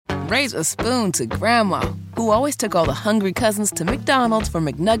raise a spoon to Grandma, who always took all the hungry cousins to McDonald's for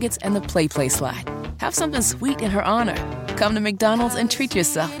McNuggets and the Play Slide. Have something sweet in her honor. Come to McDonald's and treat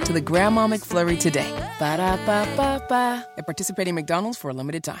yourself to the Grandma McFlurry today. Ba-da-ba-ba-ba. At participating McDonald's for a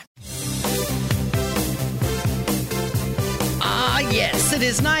limited time. Yes, it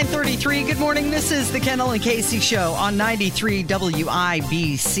is 9:33. Good morning. This is the Kendall and Casey Show on 93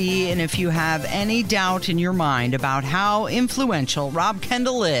 WIBC. And if you have any doubt in your mind about how influential Rob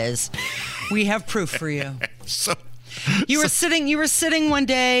Kendall is, we have proof for you. You were sitting one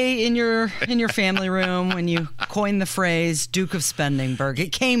day in your family room when you coined the phrase Duke of Spendingburg.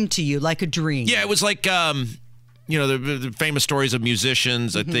 It came to you like a dream. Yeah, it was like the famous stories of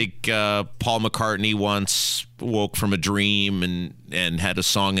musicians. I think Paul McCartney once woke from a dream and had a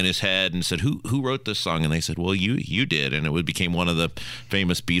song in his head and said, who wrote this song? And they said, well, you did. And it became one of the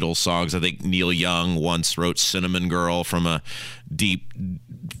famous Beatles songs. I think Neil Young once wrote Cinnamon Girl from a deep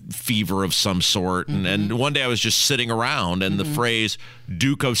fever of some sort. And one day I was just sitting around and the phrase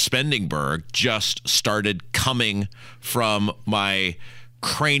Duke of Spendingburg just started coming from my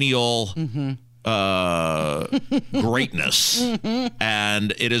cranial greatness,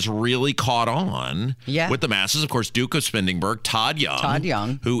 and it has really caught on with the masses. Of course, Duke of Spendingburg, Todd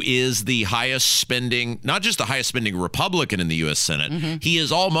Young, who is the highest spending, not just the highest spending Republican in the U.S. Senate, he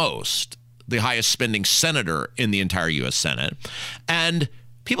is almost the highest spending senator in the entire U.S. Senate. And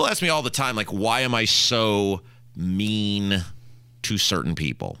people ask me all the time, like, why am I so mean to certain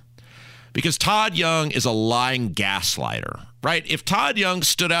people? Because Todd Young is a lying gaslighter, right? If Todd Young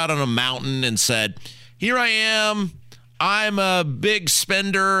stood out on a mountain and said, here I am, I'm a big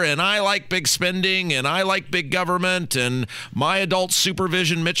spender and I like big spending and I like big government and my adult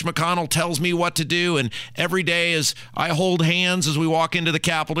supervision, Mitch McConnell, tells me what to do. And every day as I hold hands as we walk into the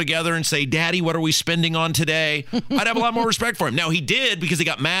Capitol together and say, Daddy, what are we spending on today? I'd have a lot more respect for him. Now, he did, because he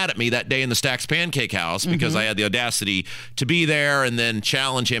got mad at me that day in the Stacks Pancake House because I had the audacity to be there and then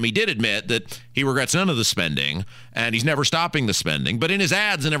challenge him. He did admit that he regrets none of the spending and he's never stopping the spending. But in his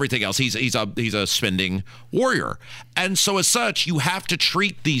ads and everything else, he's a spending warrior. And so as such, you have to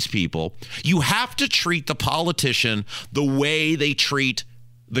treat these people, you have to treat the politician the way they treat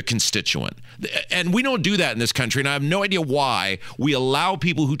the constituent. And we don't do that in this country, and I have no idea why we allow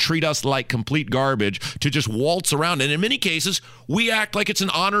people who treat us like complete garbage to just waltz around. And in many cases, we act like it's an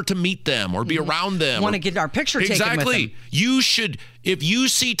honor to meet them or be around them. Want to get our picture taken with them. Exactly. You should, if you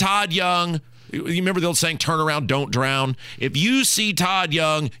see Todd Young, you remember the old saying, turn around, don't drown? If you see Todd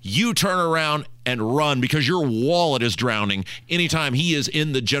Young, you turn around and run, because your wallet is drowning anytime he is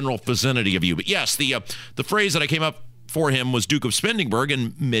in the general vicinity of you. But yes, the phrase that I came up for him was Duke of Spendingburg,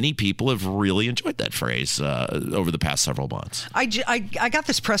 and many people have really enjoyed that phrase over the past several months. I got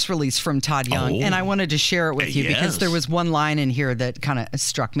this press release from Todd Young, and I wanted to share it with you because there was one line in here that kind of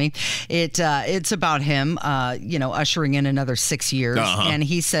struck me. It's about him, ushering in another 6 years, and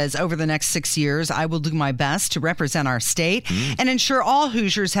he says, over the next 6 years, I will do my best to represent our state and ensure all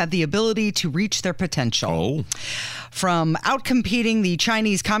Hoosiers have the ability to reach their potential. From outcompeting the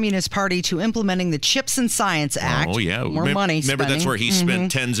Chinese Communist Party to implementing the Chips and Science Act. More money spending. Remember, that's where he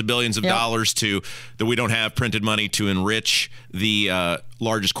spent tens of billions of dollars that we don't have printed money to enrich the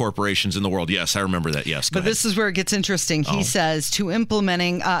largest corporations in the world. Yes, I remember that. Yes, but this is where it gets interesting. He says to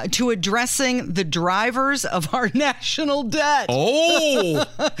addressing the drivers of our national debt.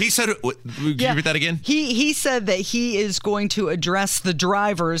 He said, can you read that again? He said that he is going to address the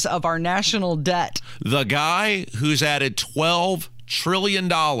drivers of our national debt. The guy who's added $12 trillion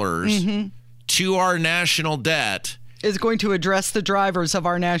to our national debt is going to address the drivers of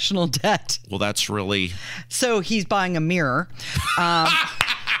our national debt. Well, that's really... So he's buying a mirror.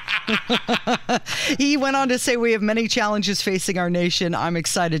 He went on to say, we have many challenges facing our nation. I'm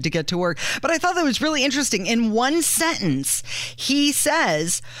excited to get to work. But I thought that was really interesting. In one sentence, he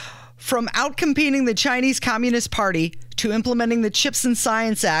says, from outcompeting the Chinese Communist Party to implementing the Chips and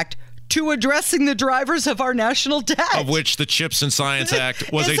Science Act to addressing the drivers of our national debt. Of which the Chips and Science Act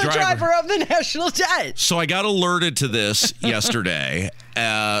was a driver of the national debt. So I got alerted to this yesterday.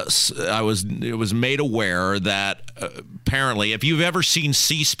 It was made aware that apparently, if you've ever seen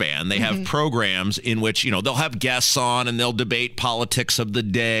C-SPAN, they have programs in which, they'll have guests on and they'll debate politics of the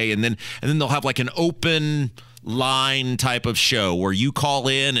day, and then they'll have like an open line type of show where you call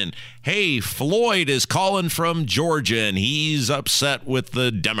in and, hey, Floyd is calling from Georgia and he's upset with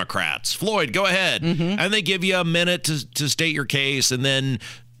the Democrats. Floyd, go ahead. And they give you a minute to state your case, and then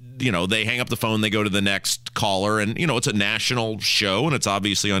they hang up the phone, they go to the next caller, and it's a national show, and it's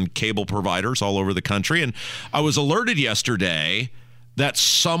obviously on cable providers all over the country. And I was alerted yesterday that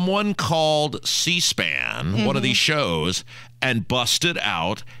someone called C-SPAN, one of these shows, and busted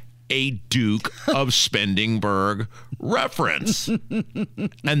out a Duke of Spendingburg reference.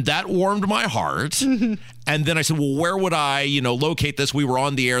 And that warmed my heart. And then I said, well, where would I, locate this? We were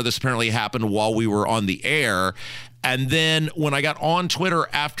on the air. This apparently happened while we were on the air. And then when I got on Twitter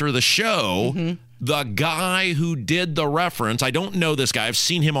after the show, the guy who did the reference, I don't know this guy. I've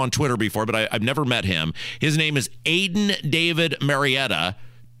seen him on Twitter before, but I've never met him. His name is Aiden David Marietta.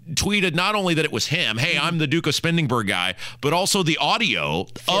 Tweeted not only that it was him, hey, I'm the Duke of Spendingburg guy, but also the audio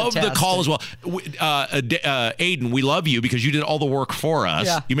of the call as well. Aiden, we love you because you did all the work for us.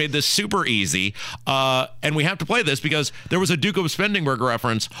 Yeah. You made this super easy. And we have to play this because there was a Duke of Spendingburg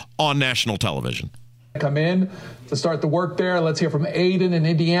reference on national television. Come in to start the work there. Let's hear from Aiden in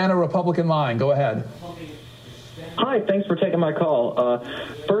Indiana, Republican line. Go ahead. Hi, thanks for taking my call.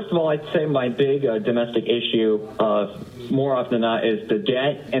 First of all, I'd say my big domestic issue, more often than not, is the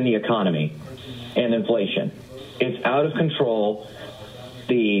debt and the economy and inflation. It's out of control.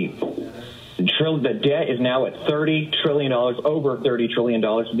 The debt is now at $30 trillion, over $30 trillion.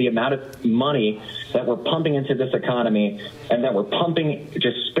 The amount of money that we're pumping into this economy and that we're pumping,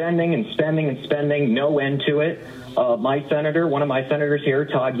 just spending and spending and spending, no end to it. One of my senators here,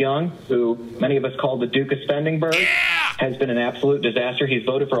 Todd Young, who many of us call the Duke of Spendingburg, has been an absolute disaster. He's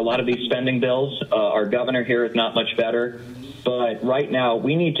voted for a lot of these spending bills. Our governor here is not much better. But right now,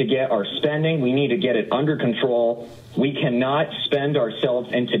 we need to get our spending. We need to get it under control. We cannot spend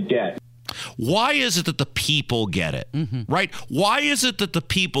ourselves into debt. Why is it that the people get it, right? Why is it that the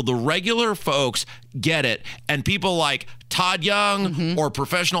people, the regular folks, get it, and people like Todd Young or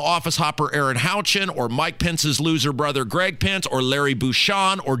professional office hopper Aaron Houchin or Mike Pence's loser brother Greg Pence or Larry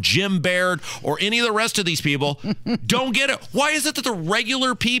Bouchon or Jim Baird or any of the rest of these people don't get it? Why is it that the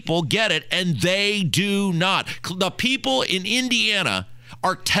regular people get it and they do not? The people in Indiana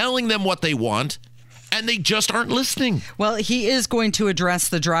are telling them what they want, and they just aren't listening. Well, he is going to address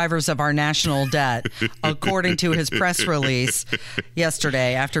the drivers of our national debt, according to his press release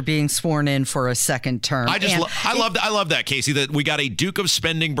yesterday after being sworn in for a second term. I love that, Casey, that we got a Duke of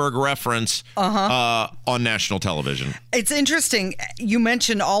Spendingburg reference on national television. It's interesting. You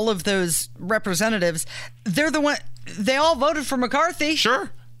mentioned all of those representatives. They all voted for McCarthy.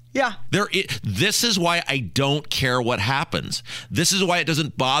 Sure. Yeah. This is why I don't care what happens. This is why it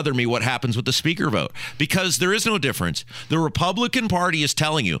doesn't bother me what happens with the speaker vote, because there is no difference. The Republican Party is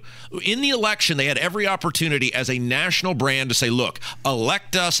telling you in the election, they had every opportunity as a national brand to say, look,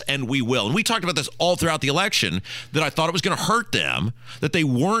 elect us and we will. And we talked about this all throughout the election, that I thought it was going to hurt them, that they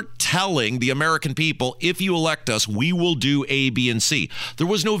weren't telling the American people, if you elect us, we will do A, B, and C. There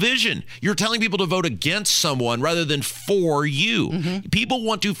was no vision. You're telling people to vote against someone rather than for you. People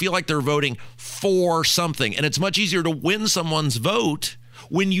want to feel like they're voting for something. And it's much easier to win someone's vote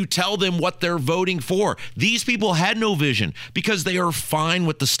when you tell them what they're voting for. These people had no vision because they are fine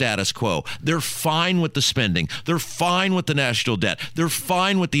with the status quo. They're fine with the spending. They're fine with the national debt. They're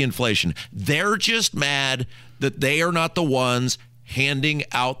fine with the inflation. They're just mad that they are not the ones handing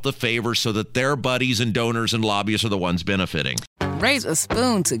out the favors so that their buddies and donors and lobbyists are the ones benefiting. Raise a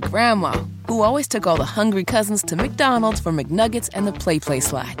spoon to Grandma, who always took all the hungry cousins to McDonald's for McNuggets and the Play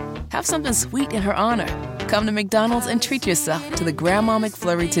Slide. Have something sweet in her honor. Come to McDonald's and treat yourself to the Grandma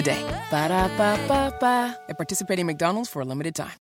McFlurry today. Ba-da-ba-ba-ba. At participating McDonald's for a limited time.